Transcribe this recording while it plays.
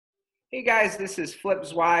Hey guys, this is Flip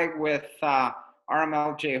Zweig with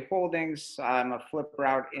RMLJ Holdings. I'm a flipper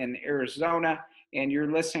out in Arizona, and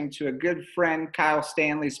you're listening to a good friend, Kyle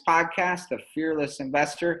Stanley's podcast, The Fearless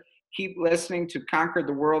Investor. Keep listening to Conquer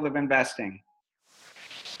the World of Investing.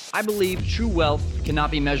 I believe true wealth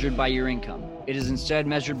cannot be measured by your income. It is instead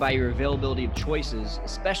measured by your availability of choices,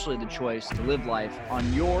 especially the choice to live life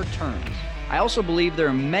on your terms. I also believe there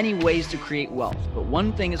are many ways to create wealth, but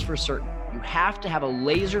one thing is for certain. You have to have a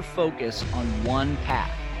laser focus on one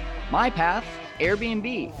path. My path,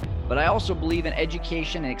 Airbnb. But I also believe in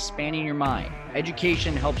education and expanding your mind.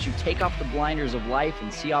 Education helps you take off the blinders of life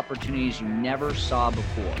and see opportunities you never saw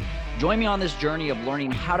before. Join me on this journey of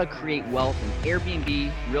learning how to create wealth in Airbnb,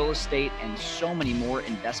 real estate, and so many more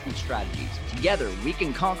investment strategies. Together, we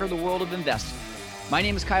can conquer the world of investing. My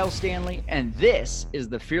name is Kyle Stanley, and this is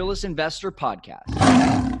the Fearless Investor Podcast.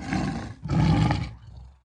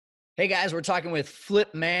 Hey guys, we're talking with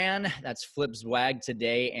Flip Man. That's Flip Zweig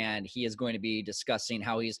today, and he is going to be discussing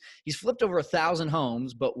how he's flipped over 1,000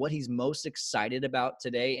 homes, but what he's most excited about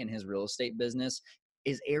today in his real estate business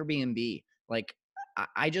is Airbnb.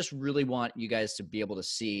 I just really want you guys to be able to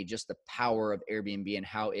see just the power of Airbnb and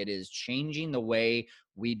how it is changing the way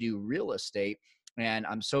we do real estate. And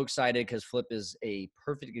I'm so excited because Flip is a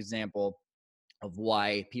perfect example of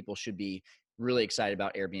why people should be really excited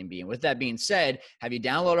about Airbnb. And with that being said, have you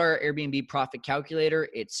downloaded our Airbnb profit calculator?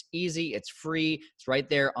 It's easy, it's free, it's right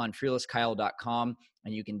there on fearlesskyle.com,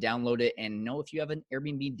 and you can download it and know if you have an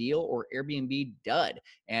Airbnb deal or Airbnb dud.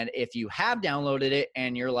 And if you have downloaded it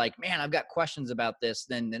and you're like, man, I've got questions about this,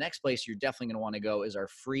 then the next place you're definitely going to want to go is our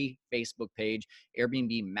free Facebook page,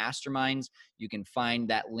 Airbnb Masterminds. You can find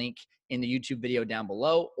that link in the YouTube video down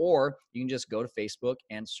below, or you can just go to Facebook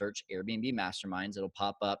and search Airbnb Masterminds. It'll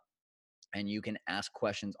pop up and you can ask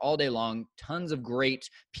questions all day long. Tons of great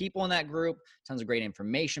people in that group, tons of great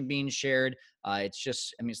information being shared.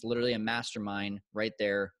 It's literally a mastermind right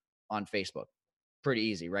there on Facebook. Pretty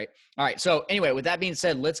easy, right? All right. So anyway, with that being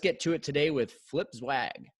said, let's get to it today with Flip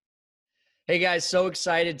Zweig. Hey guys, so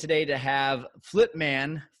excited today to have Flip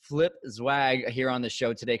Man, Flip Zweig here on the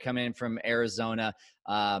show today, coming in from Arizona.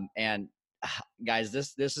 Guys,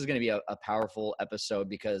 this is going to be a powerful episode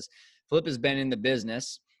because Flip has been in the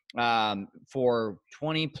business for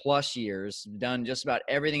 20 plus years, done just about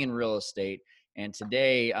everything in real estate. And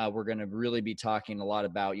today we're going to really be talking a lot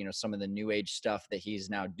about, some of the new age stuff that he's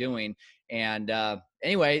now doing. And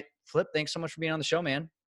anyway, Flip, thanks so much for being on the show, man.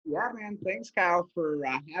 Yeah, man. Thanks, Kyle, for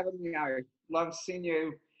having me. I love seeing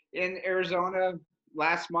you in Arizona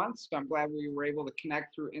last month, so I'm glad we were able to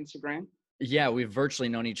connect through Instagram. Yeah, we've virtually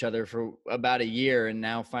known each other for about a year and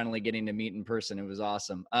now finally getting to meet in person. It was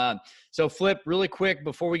awesome. So Flip, really quick,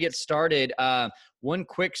 before we get started, one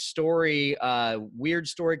quick story, weird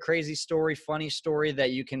story, crazy story, funny story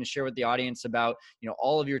that you can share with the audience about,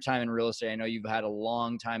 all of your time in real estate. I know you've had a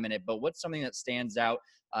long time in it, but what's something that stands out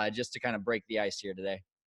just to kind of break the ice here today?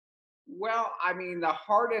 Well, I mean, the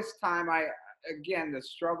hardest time again, the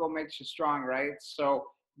struggle makes you strong, right? So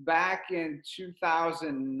back in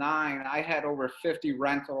 2009, I had over 50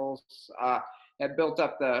 rentals, had built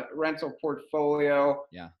up the rental portfolio.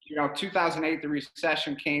 Yeah. 2008, the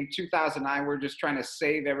recession came. 2009, we're just trying to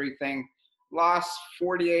save everything. Lost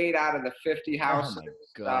 48 out of the 50 houses.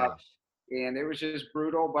 Oh my gosh. And it was just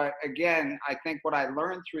brutal. But again, I think what I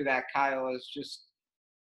learned through that, Kyle, is just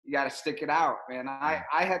you got to stick it out, man. I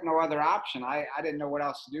had no other option. I didn't know what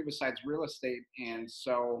else to do besides real estate. And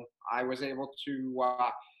so I was able to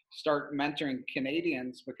start mentoring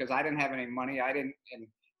Canadians because I didn't have any money. And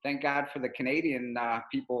thank God for the Canadian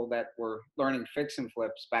people that were learning fix and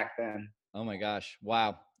flips back then. Oh my gosh.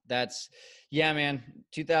 Wow. Yeah, man,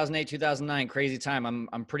 2008, 2009, crazy time.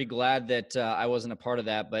 I'm pretty glad that I wasn't a part of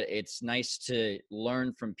that, but it's nice to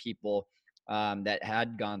learn from people that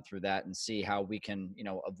had gone through that and see how we can,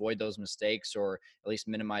 avoid those mistakes or at least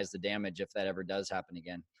minimize the damage if that ever does happen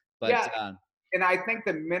again. But yeah, and I think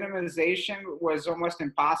the minimization was almost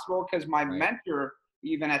impossible because my mentor,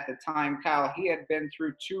 even at the time, Kyle, he had been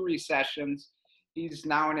through 2 recessions. He's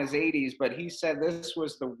now in his 80s, but he said this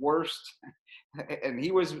was the worst. And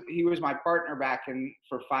he was my partner back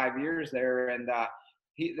for 5 years there, and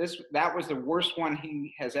that was the worst one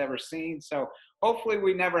he has ever seen. So hopefully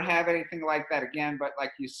we never have anything like that again. But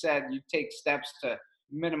like you said, you take steps to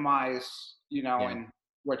minimize, and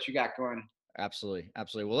what you got going. Absolutely.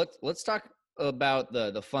 Well, let's talk about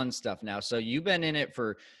the fun stuff now. So you've been in it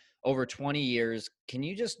for over 20 years. Can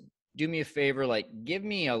you just do me a favor? Give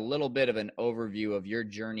me a little bit of an overview of your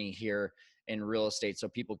journey here in real estate so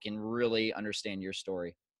people can really understand your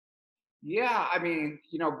story. Yeah, I mean,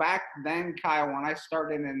 back then, Kyle, when I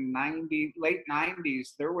started in late '90s,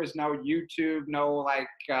 there was no YouTube, no like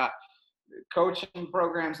coaching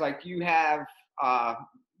programs like you have, uh,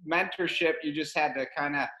 mentorship. You just had to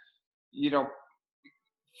kind of, you know,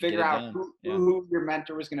 Get figure it out done. who, Yeah. who your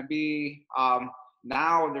mentor was going to be.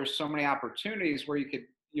 Now there's so many opportunities where you could,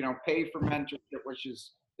 pay for mentorship, which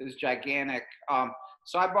is gigantic.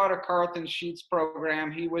 So I bought a Carlton Sheets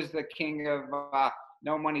program. He was the king of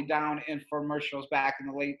no money down infomercials back in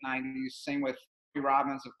the late '90s. Same with Tony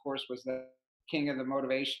Robbins, of course, was the king of the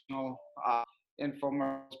motivational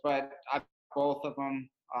infomercials. But I bought both of them,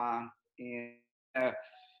 and uh,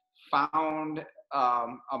 found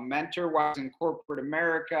a mentor while I was in corporate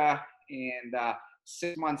America. And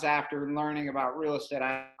 6 months after learning about real estate,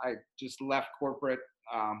 I just left corporate,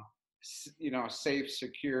 um, safe,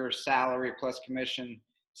 secure salary plus commission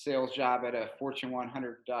sales job at a Fortune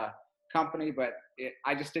 100 company. But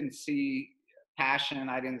I just didn't see passion.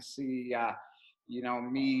 I didn't see,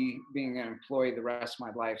 me being an employee the rest of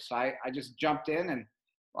my life. So I just jumped in, and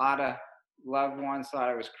a lot of loved ones thought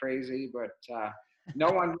I was crazy, but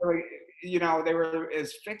no one really, they were,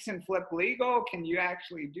 is fix and flip legal? Can you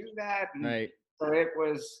actually do that? And Right. so there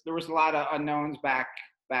was a lot of unknowns back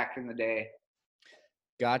in the day.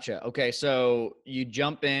 Gotcha. Okay. So you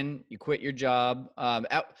jump in, you quit your job.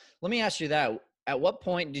 Let me ask you that. At what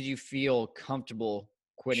point did you feel comfortable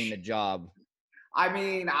quitting the job? I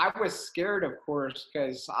mean, I was scared, of course,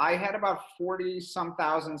 because I had about 40 some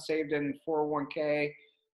thousand saved in 401k,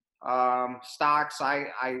 stocks. I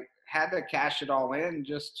had to cash it all in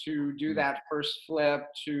just to do Mm. that first flip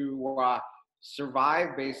to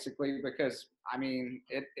survive, basically, because I mean,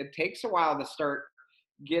 it takes a while to start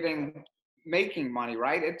getting making money,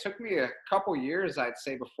 right? It took me a couple years, I'd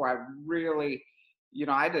say, before I really,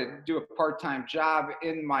 I had to do a part-time job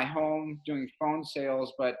in my home doing phone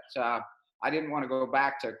sales, but I didn't want to go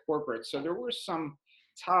back to corporate. So there were some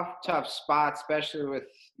tough spots, especially with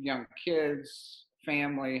young kids,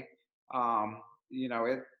 family. Um, you know,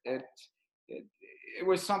 it it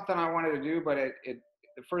was something I wanted to do, but it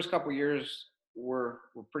the first couple years were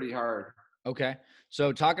pretty hard. Okay.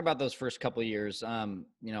 So talk about those first couple of years.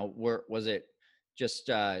 Was it just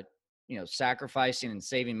sacrificing and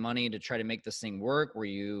saving money to try to make this thing work? Were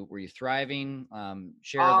you thriving?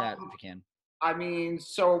 Share that Um, if you can. I mean,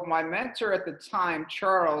 so my mentor at the time,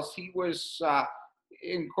 Charles, he was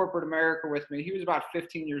in corporate America with me. He was about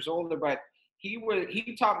 15 years older, but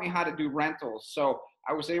he taught me how to do rentals. So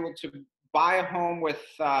I was able to buy a home with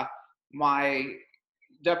my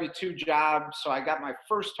W-2 job. So I got my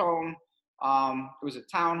first home. It was a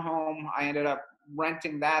townhome. I ended up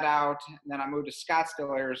renting that out. And then I moved to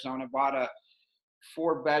Scottsdale, Arizona, bought a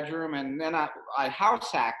 4 bedroom, and then I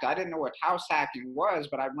house hacked. I didn't know what house hacking was,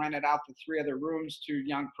 but I rented out the 3 other rooms to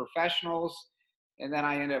young professionals, and then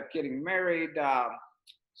I ended up getting married.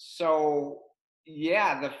 So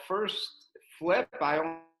yeah, the first flip I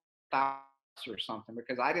only thought or something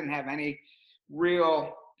because I didn't have any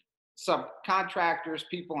real subcontractors,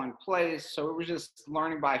 people in place. So it was just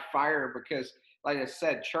learning by fire because, like I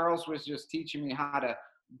said, Charles was just teaching me how to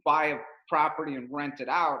buy a property and rent it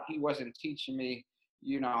out. He wasn't teaching me,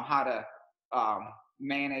 how to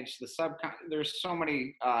manage the subcon. There's so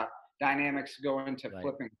many dynamics go into Right.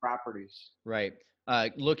 flipping properties. Right.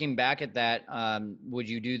 Looking back at that, would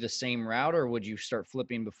you do the same route or would you start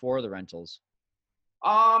flipping before the rentals?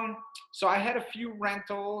 Um, so I had a few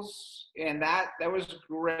rentals, and that was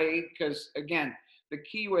great because again, the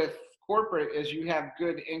key with corporate is you have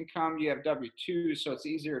good income, you have W-2, so it's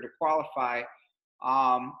easier to qualify.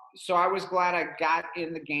 So I was glad I got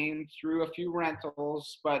in the game through a few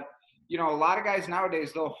rentals, but a lot of guys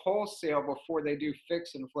nowadays they'll wholesale before they do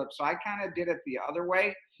fix and flip. So I kind of did it the other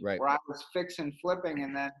way, Right. where I was fix and flipping,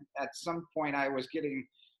 and then at some point I was getting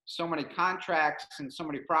so many contracts and so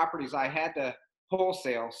many properties I had to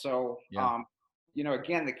wholesale. So, Yeah.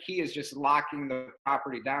 again, the key is just locking the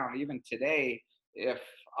property down. Even today, if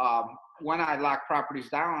um, when I lock properties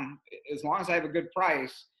down, as long as I have a good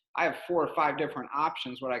price, I have 4 or 5 different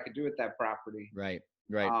options what I could do with that property. Right.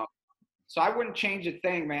 Right. Um, so I wouldn't change a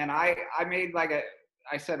thing, man. I made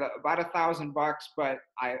I said about $1,000, but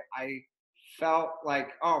I felt like,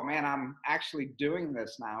 oh man, I'm actually doing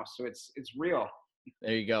this now. So it's real.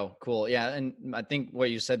 There you go. Cool. Yeah. And I think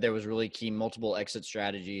what you said there was really key. Multiple exit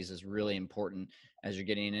strategies is really important as you're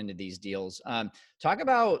getting into these deals. Talk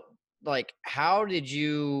about like, how did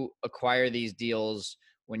you acquire these deals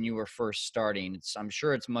when you were first starting? I'm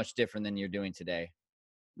sure it's much different than you're doing today.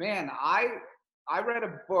 Man, I read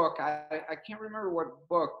a book. I can't remember what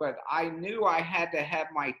book, but I knew I had to have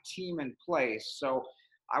my team in place. So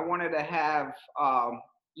I wanted to have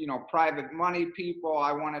private money people.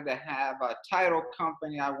 I wanted to have a title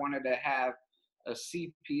company. I wanted to have a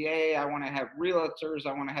CPA. I want to have realtors.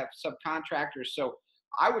 I want to have subcontractors. So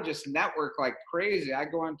I would just network like crazy. I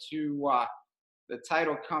go into the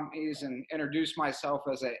title companies and introduce myself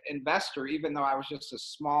as an investor, even though I was just a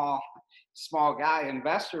small guy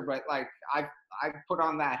investor. But like I put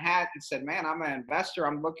on that hat and said, man, I'm an investor.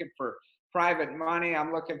 I'm looking for private money.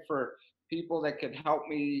 I'm looking for people that could help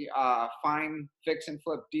me find fix and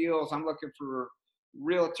flip deals. I'm looking for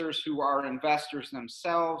realtors who are investors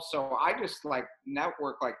themselves. So I just like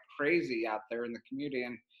network like crazy out there in the community.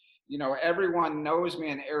 And, everyone knows me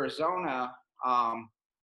in Arizona.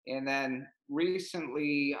 And then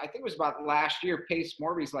recently, I think it was about last year, Pace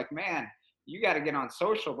Morby's like, man, you got to get on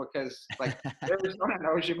social because like Arizona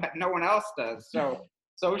knows you, but no one else does. So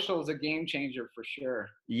social is a game changer for sure.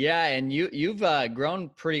 Yeah, and you've grown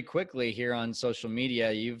pretty quickly here on social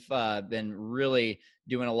media. You've been really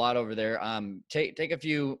doing a lot over there. Take a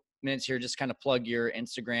few minutes here, just kind of plug your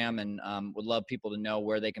Instagram, and would love people to know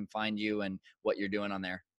where they can find you and what you're doing on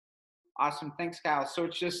there. Awesome. Thanks, Kyle. So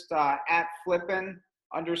it's just at flippin_AZ.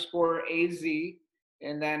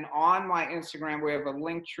 And then on my Instagram, we have a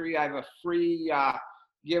link tree. I have a free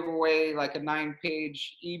giveaway, like a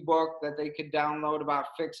 9-page ebook that they could download about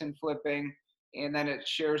fix and flipping. And then it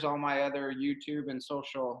shares all my other YouTube and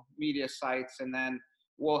social media sites. And then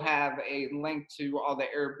we'll have a link to all the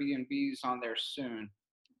Airbnbs on there soon.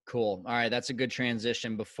 Cool. All right. That's a good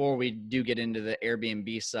transition. Before we do get into the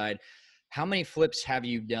Airbnb side, how many flips have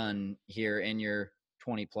you done here in your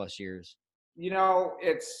 20 plus years?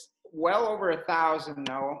 It's well over 1,000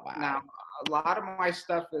 though. Wow. Now, a lot of my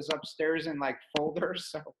stuff is upstairs in like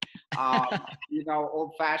folders. So,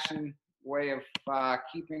 old fashioned way of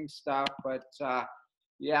keeping stuff. But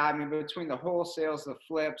yeah, I mean, between the wholesales, the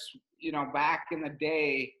flips, back in the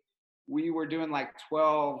day, we were doing like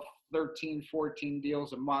 12, 13, 14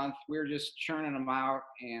 deals a month. We were just churning them out.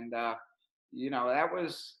 And, that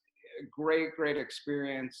was a great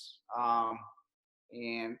experience.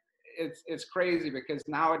 And it's crazy because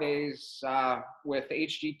nowadays with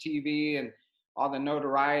HGTV and all the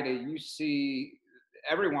notoriety, you see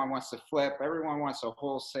everyone wants to flip, everyone wants a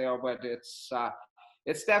wholesale, but it's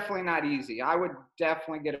definitely not easy. I would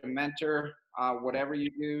definitely get a mentor. Whatever you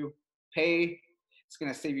do, pay. It's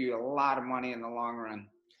going to save you a lot of money in the long run.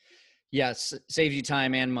 Yes, saves you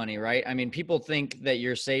time and money, right? I mean, people think that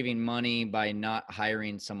you're saving money by not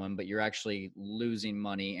hiring someone, but you're actually losing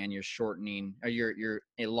money and you're shortening or you're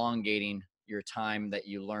elongating your time that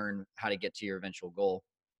you learn how to get to your eventual goal.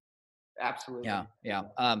 Absolutely. Yeah.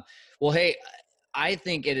 Well, hey, I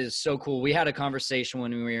think it is so cool. We had a conversation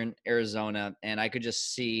when we were in Arizona, and I could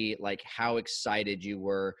just see like how excited you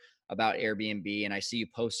were about Airbnb, and I see you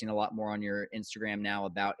posting a lot more on your Instagram now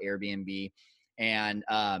about Airbnb. And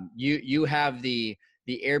you have the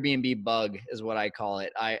Airbnb bug is what I call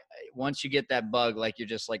it. Once you get that bug, like you're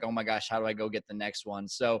just like, oh my gosh, how do I go get the next one?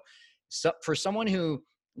 So for someone who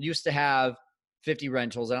used to have 50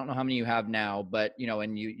 rentals, I don't know how many you have now, but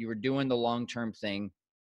and you were doing the long-term thing.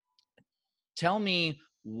 Tell me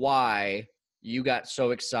why you got so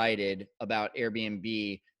excited about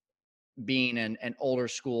Airbnb being an older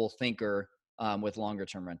school thinker with longer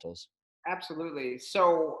term rentals. Absolutely.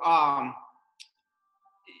 So I'm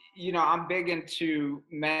big into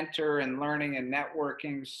mentor and learning and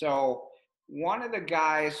networking. So one of the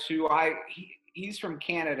guys who he's from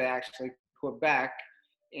Canada, actually, Quebec.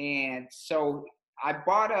 And so I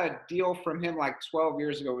bought a deal from him like 12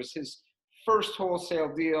 years ago. It was his first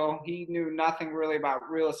wholesale deal. He knew nothing really about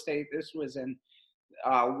real estate. This was in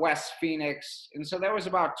West Phoenix. And so that was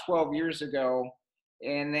about 12 years ago.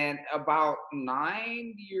 And then about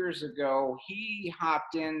 9 years ago, he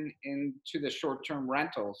hopped into the short-term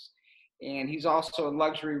rentals. And he's also a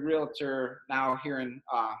luxury realtor now here in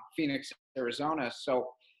Phoenix, Arizona. So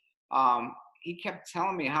he kept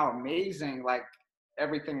telling me how amazing like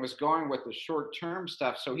everything was going with the short-term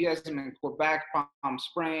stuff. So he has them in Quebec, Palm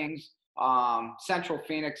Springs, Central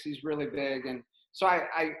Phoenix. He's really big. And so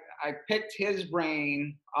I picked his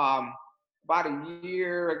brain about a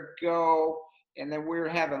year ago, and then we were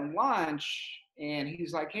having lunch, and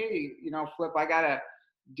he's like, hey, Flip, I got a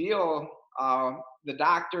deal. The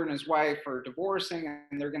doctor and his wife are divorcing,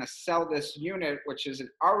 and they're going to sell this unit, which is an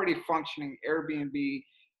already functioning Airbnb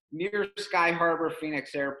near Sky Harbor,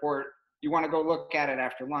 Phoenix Airport. You want to go look at it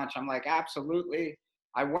after lunch? I'm like, absolutely.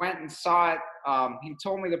 I went and saw it. He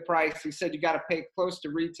told me the price. He said, you got to pay close to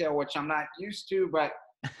retail, which I'm not used to, but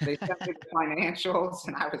they sent me the financials,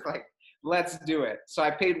 and I was like, let's do it. So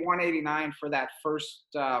I paid $189 for that first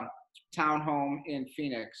townhome in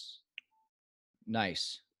Phoenix.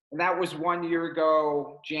 Nice. And that was 1 year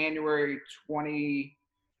ago, January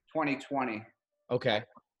 2020. Okay.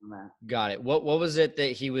 Got it. What was it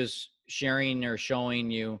that he was sharing or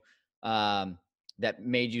showing you that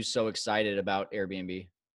made you so excited about Airbnb?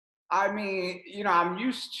 I mean, I'm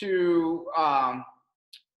used to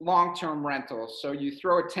long-term rentals. So you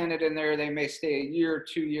throw a tenant in there, they may stay a year,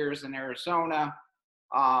 2 years in Arizona,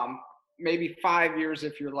 um, maybe 5 years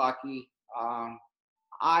if you're lucky.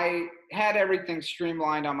 I had everything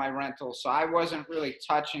streamlined on my rental, so I wasn't really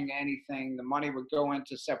touching anything. The money would go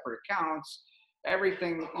into separate accounts.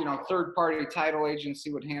 Everything, third-party title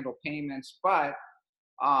agency would handle payments. But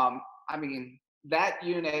I mean, that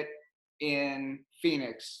unit in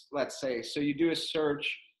Phoenix, let's say, so you do a search.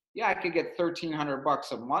 Yeah, I could get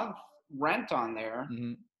 $1,300 a month rent on there.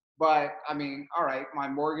 Mm-hmm. But I mean, all right, my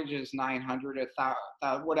mortgage is 900,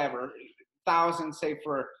 whatever, thousand, say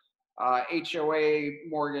for HOA,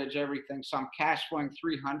 mortgage, everything. So I'm cash flowing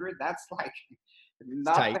 300. That's like It's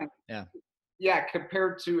tight. nothing. Yeah. Yeah,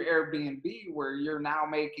 compared to Airbnb, where you're now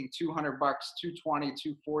making $200, 220,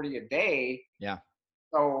 240 a day. Yeah.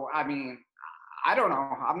 So I mean, I don't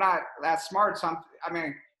know. I'm not that smart. So I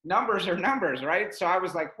mean, numbers are numbers, right? So I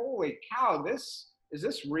was like, holy cow, is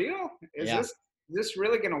this real? Yeah. Is this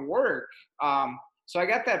really going to work? So I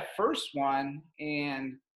got that first one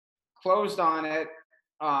and closed on it.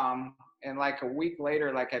 And like a week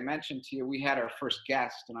later, like I mentioned to you, we had our first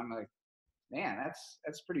guest, and I'm like, man,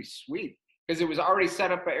 that's pretty sweet, because it was already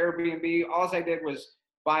set up at Airbnb. All I did was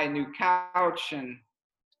buy a new couch, and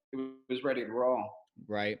it was ready to roll.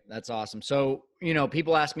 Right. That's awesome. So,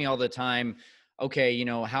 people ask me all the time, okay,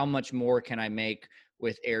 how much more can I make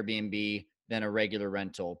with Airbnb than a regular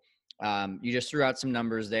rental? You just threw out some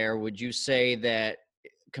numbers there. Would you say that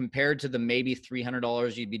compared to the maybe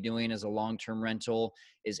 $300 you'd be doing as a long-term rental,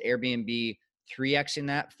 is Airbnb 3Xing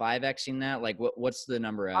that, 5Xing that? Like what's the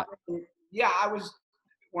number at? Yeah,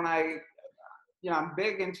 when I'm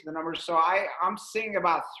big into the numbers. So I'm seeing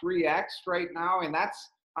about 3X right now, and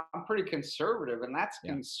I'm pretty conservative, and that's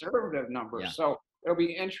conservative numbers. Yeah. So it'll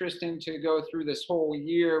be interesting to go through this whole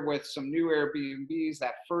year with some new Airbnbs,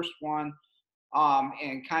 that first one,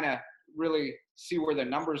 and kind of really see where the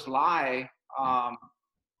numbers lie.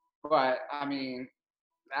 But I mean,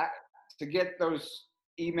 to get those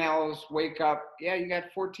emails, wake up, yeah, you got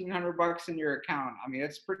 $1,400 in your account. I mean,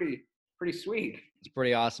 it's pretty sweet. It's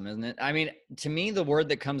pretty awesome, isn't it? I mean, to me, the word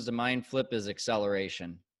that comes to mind, Flip, is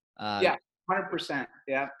acceleration. Yeah, 100%.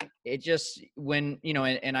 Yeah. It just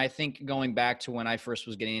and I think going back to when I first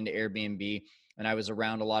was getting into Airbnb, and I was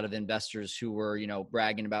around a lot of investors who were,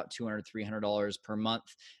 bragging about $200, $300 per month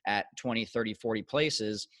at 20, 30, 40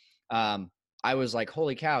 places. I was like,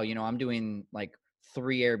 holy cow, I'm doing like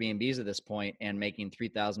 3 Airbnbs at this point and making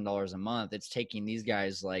 $3,000 a month. It's taking these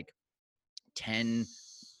guys like 10,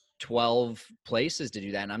 12 places to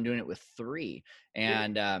do that, and I'm doing it with 3.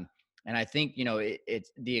 And I think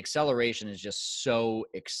it's the acceleration is just so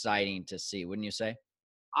exciting to see, wouldn't you say?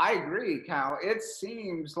 I agree, Kyle. It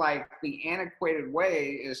seems like the antiquated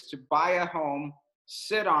way is to buy a home,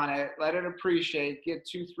 sit on it, let it appreciate, get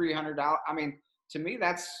 $200-300. I mean, to me,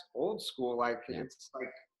 that's old school. Like It's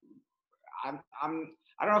like I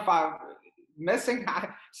don't know if I'm missing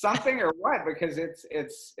something or what, because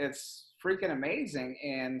it's freaking amazing.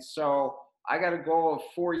 And so I got a goal of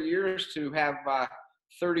 4 years to have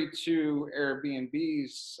 32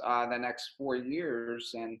 Airbnbs the next 4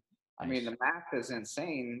 years. And I mean, the math is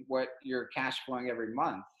insane what you're cash flowing every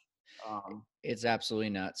month. It's absolutely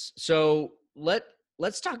nuts. So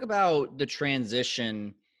let's talk about the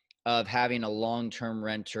transition of having a long-term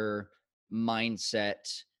renter mindset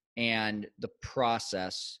and the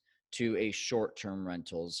process to a short-term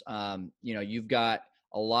rentals. You've got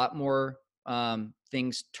a lot more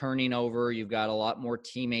things turning over. You've got a lot more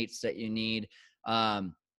teammates that you need.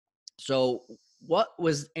 So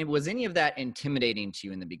was any of that intimidating to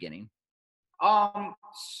you in the beginning?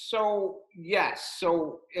 So yes,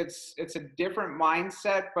 so it's a different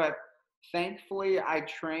mindset, but thankfully I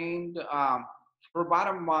trained for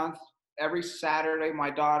about a month. Every Saturday, my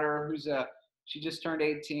daughter, she just turned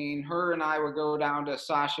 18, her and I would go down to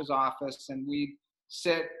Sasha's office, and we'd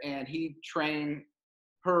sit, and he'd train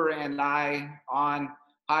her and I on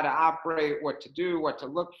how to operate, what to do, what to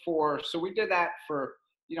look for. So we did that for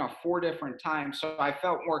 4 different times. So I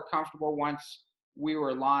felt more comfortable once we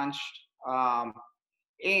were launched.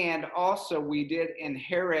 And also, we did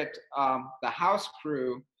inherit the house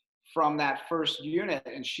crew from that first unit,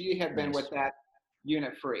 and she had been with that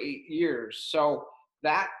unit for 8 years. So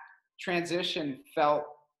that transition felt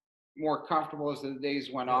more comfortable as the days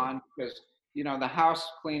went on, because the house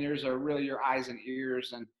cleaners are really your eyes and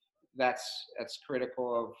ears, and that's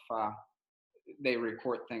critical of they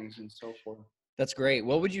report things and so forth. That's great.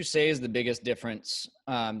 What would you say is the biggest difference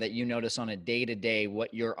that you notice on a day-to-day,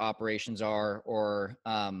 what your operations are, or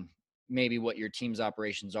maybe what your team's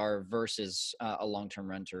operations are versus a long-term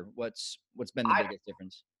renter? What's been the I biggest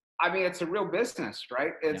difference? I mean, it's a real business,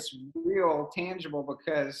 right? Yeah, It's real tangible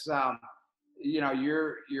because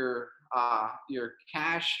your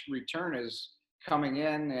cash return is coming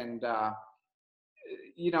in, and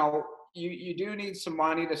you know, you do need some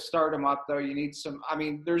money to start them up, though. You need some. I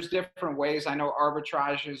mean, there's different ways. I know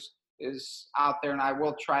arbitrage is out there, and I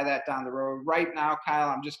will try that down the road. Right now, Kyle,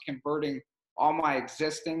 I'm just converting all my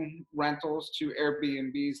existing rentals to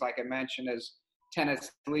Airbnbs, like I mentioned, as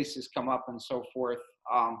tenants' leases come up and so forth.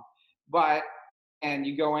 But and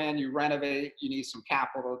you go in, you renovate. You need some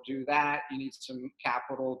capital to do that. You need some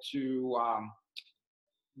capital to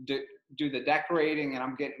do the decorating, and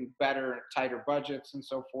I'm getting better and tighter budgets and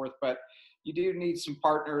so forth. But you do need some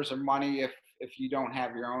partners or money if you don't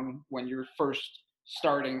have your own when you're first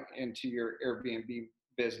starting into your Airbnb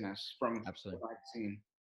business, from absolutely. what I've seen.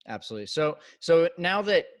 Absolutely. So now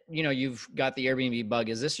that, you've got the Airbnb bug,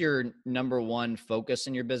 is this your number one focus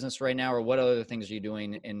in your business right now, or what other things are you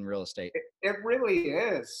doing in real estate? It really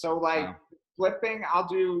is. So like Wow. flipping, I'll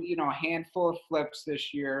do, a handful of flips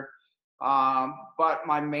this year. But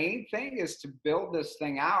my main thing is to build this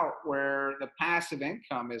thing out where the passive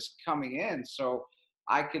income is coming in. So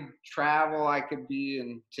I could travel, I could be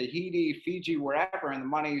in Tahiti, Fiji, wherever, and the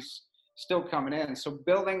money's still coming in. So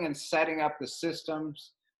building and setting up the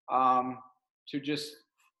systems um, to just,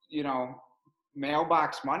 you know,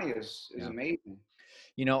 mailbox money is Yeah. amazing.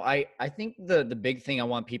 I think the big thing I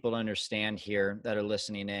want people to understand here that are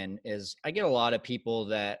listening in is I get a lot of people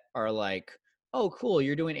that are like, "Oh, cool,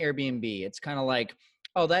 you're doing Airbnb." It's kind of like,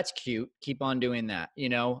 "Oh, that's cute. Keep on doing that."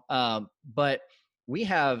 But we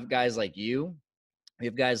have guys like you. We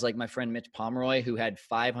have guys like my friend Mitch Pomeroy, who had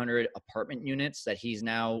 500 apartment units that he's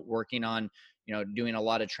now working on, doing a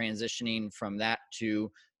lot of transitioning from that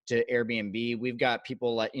to Airbnb. We've got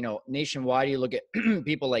people like, nationwide, you look at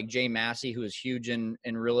people like Jay Massey, who is huge in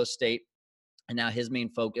real estate. And now his main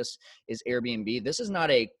focus is Airbnb. This is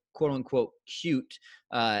not a quote unquote cute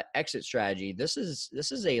exit strategy. This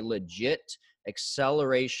is a legit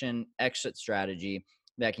acceleration exit strategy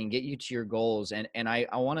that can get you to your goals. And I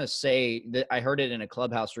want to say that I heard it in a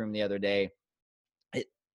clubhouse room the other day. It,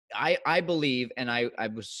 I believe, and I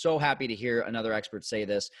was so happy to hear another expert say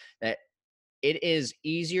this, that it is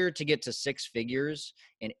easier to get to six figures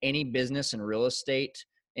in any business in real estate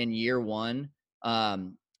in year one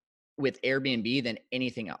with Airbnb than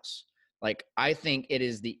anything else. Like, I think it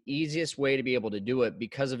is the easiest way to be able to do it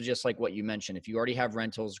because of just like what you mentioned. If you already have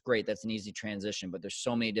rentals, great, that's an easy transition, but there's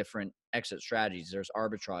so many different exit strategies. There's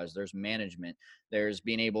arbitrage, there's management, there's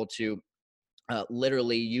being able to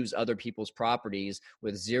literally use other people's properties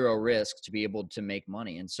with zero risk to be able to make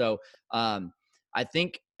money. And so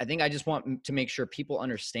I just want to make sure people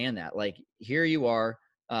understand that. Like, here you are,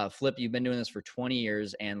 Flip, you've been doing this for 20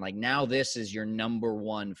 years, and like now this is your number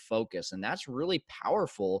one focus, and that's really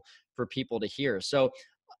powerful for people to hear. So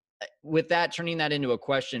with that, turning that into a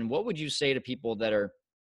question, what would you say to people that are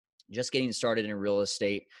just getting started in real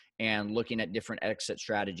estate and looking at different exit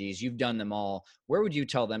strategies? You've done them all. Where would you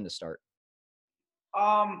tell them to start?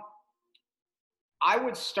 Um, I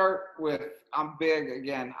would start with, I'm big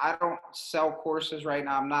again. I don't sell courses right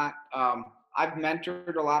now. I'm not, I've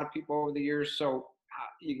mentored a lot of people over the years. So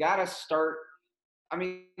you got to start. I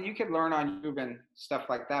mean, you can learn on YouTube and stuff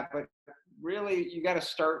like that, but really you got to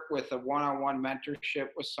start with a one-on-one mentorship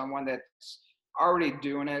with someone that's already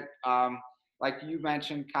doing it. Like you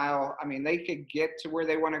mentioned, Kyle, I mean, they could get to where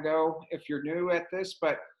they want to go if you're new at this,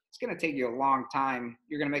 but it's going to take you a long time.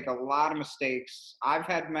 You're going to make a lot of mistakes. I've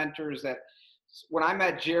had mentors that when I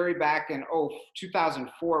met Jerry back in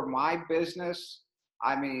 2004, my business,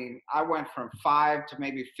 I mean, I went from 5 to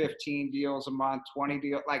maybe 15 deals a month, 20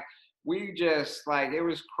 deals. Like, we just, like, it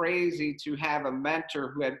was crazy to have a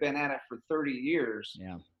mentor who had been at it for 30 years.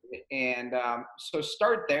 Yeah. And so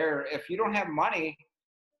start there. If you don't have money,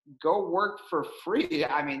 go work for free.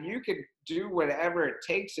 I mean, you could do whatever it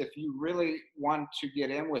takes if you really want to get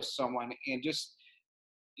in with someone, and just,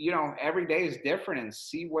 every day is different, and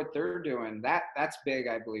see what they're doing. That's big,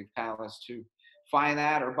 I believe, Kyle, is to find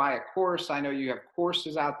that or buy a course. I know you have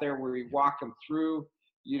courses out there where you walk them through,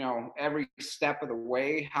 every step of the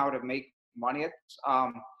way, how to make money.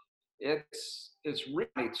 It's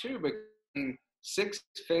really too, but I mean, six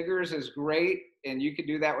figures is great, and you could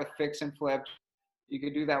do that with fix and flip. You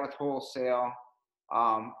could do that with wholesale.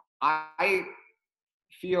 I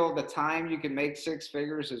feel the time you can make six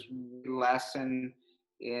figures is less, and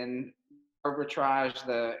in arbitrage,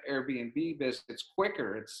 the Airbnb business. It's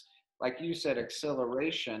quicker. It's like you said,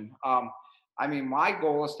 acceleration. I mean, my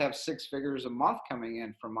goal is to have 6 figures a month coming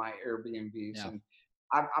in from my Airbnbs, Yeah.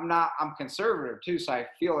 and I'm conservative too, so I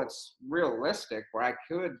feel it's realistic where I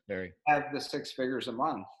could Very. have the 6 figures a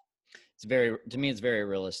month. To me, it's very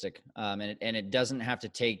realistic. And it doesn't have to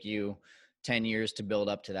take you 10 years to build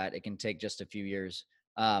up to that. It can take just a few years.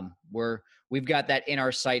 We've got that in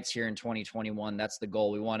our sights here in 2021. That's the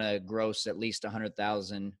goal. We want to gross at least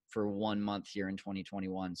 100,000 for 1 month here in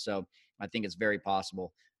 2021. So I think it's very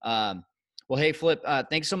possible. Well, hey, Flip,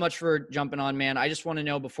 thanks so much for jumping on, man. I just want to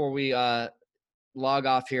know before we log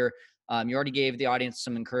off here. You already gave the audience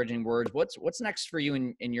some encouraging words. What's next for you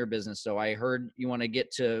in your business? So I heard you want to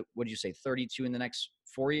get to, what did you say, 32 in the next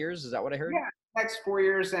 4 years? Is that what I heard? Yeah, next 4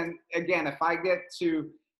 years. And again, if I get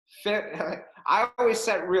to fit, I always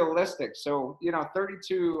set realistic. So,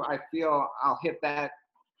 32, I feel I'll hit that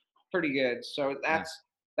pretty good. So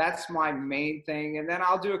that's my main thing. And then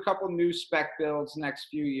I'll do a couple new spec builds next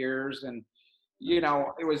few years. And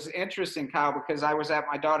it was interesting, Kyle, because I was at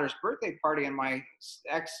my daughter's birthday party and my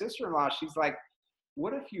ex-sister-in-law, she's like,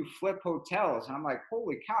 what if you flip hotels? And I'm like,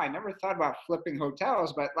 holy cow, I never thought about flipping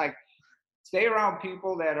hotels, but like, stay around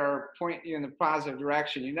people that are pointing you in the positive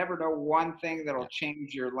direction. You never know one thing that'll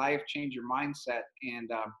change your life, change your mindset. And,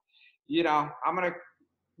 I'm going to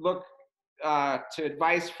look to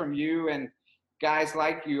advice from you and guys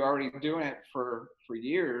like you already doing it for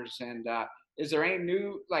years. And is there any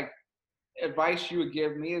new, like, advice you would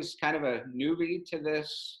give me as kind of a newbie to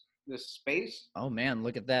this space? Oh man,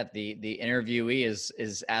 look at that. The interviewee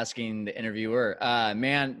is asking the interviewer.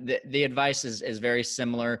 Man, the advice is very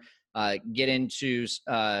similar. Get into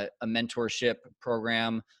a mentorship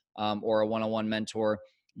program or a one-on-one mentor.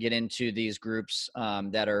 Get into these groups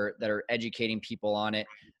that are educating people on it,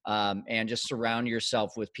 and just surround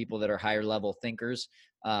yourself with people that are higher level thinkers.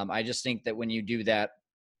 I just think that when you do that,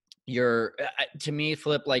 to me,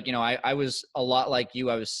 Flip, like, I was a lot like you.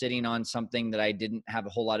 I was sitting on something that I didn't have a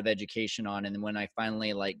whole lot of education on. And then when I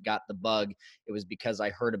finally like got the bug, it was because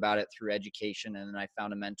I heard about it through education. And then I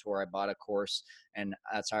found a mentor, I bought a course, and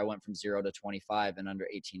that's how I went from 0 to 25 in under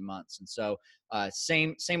 18 months. And so,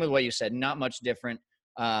 same with what you said, not much different.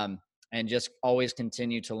 And just always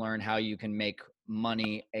continue to learn how you can make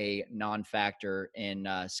money a non-factor in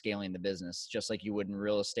scaling the business, just like you would in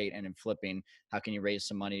real estate and in flipping. How can you raise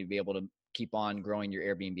some money to be able to keep on growing your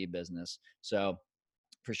Airbnb business? So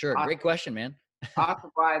for sure. Awesome. Great question, man.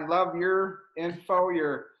 Awesome. I love your info,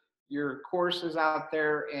 your courses out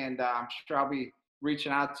there, and I'm sure I'll be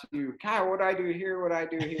reaching out to you. Kyle, what do I do here? What do I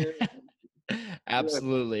do here?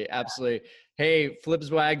 Absolutely. Absolutely. Hey, Flip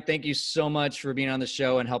Zweig, thank you so much for being on the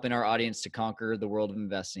show and helping our audience to conquer the world of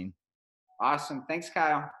investing. Awesome. Thanks,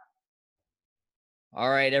 Kyle. All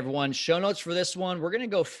right, everyone. Show notes for this one. We're going to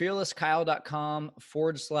go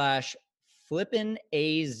fearlesskyle.com/flippin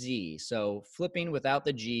AZ. So flipping without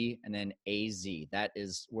the G and then AZ. That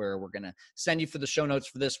is where we're going to send you for the show notes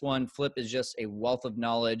for this one. Flip is just a wealth of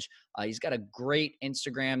knowledge. He's got a great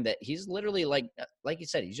Instagram that he's literally like you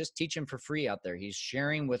said, he's just teaching for free out there. He's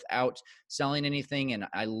sharing without selling anything. And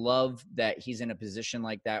I love that he's in a position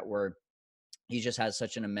like that where he just has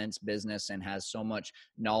such an immense business and has so much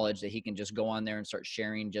knowledge that he can just go on there and start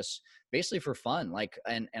sharing just basically for fun.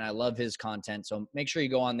 And I love his content. So make sure you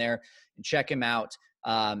go on there and check him out.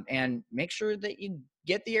 And make sure that you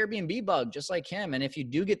get the Airbnb bug just like him. And if you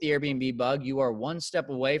do get the Airbnb bug, you are one step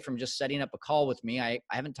away from just setting up a call with me. I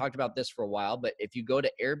haven't talked about this for a while, but if you go to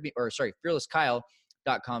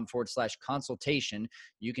fearlesskyle.com/consultation,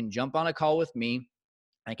 you can jump on a call with me.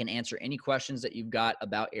 I can answer any questions that you've got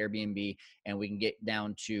about Airbnb, and we can get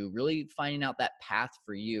down to really finding out that path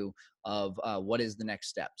for you of what is the next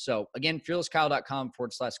step. So again,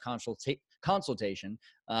 fearlesskyle.com/consultation,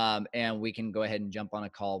 and we can go ahead and jump on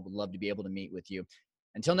a call. Would love to be able to meet with you.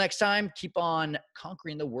 Until next time, keep on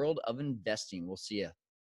conquering the world of investing. We'll see you.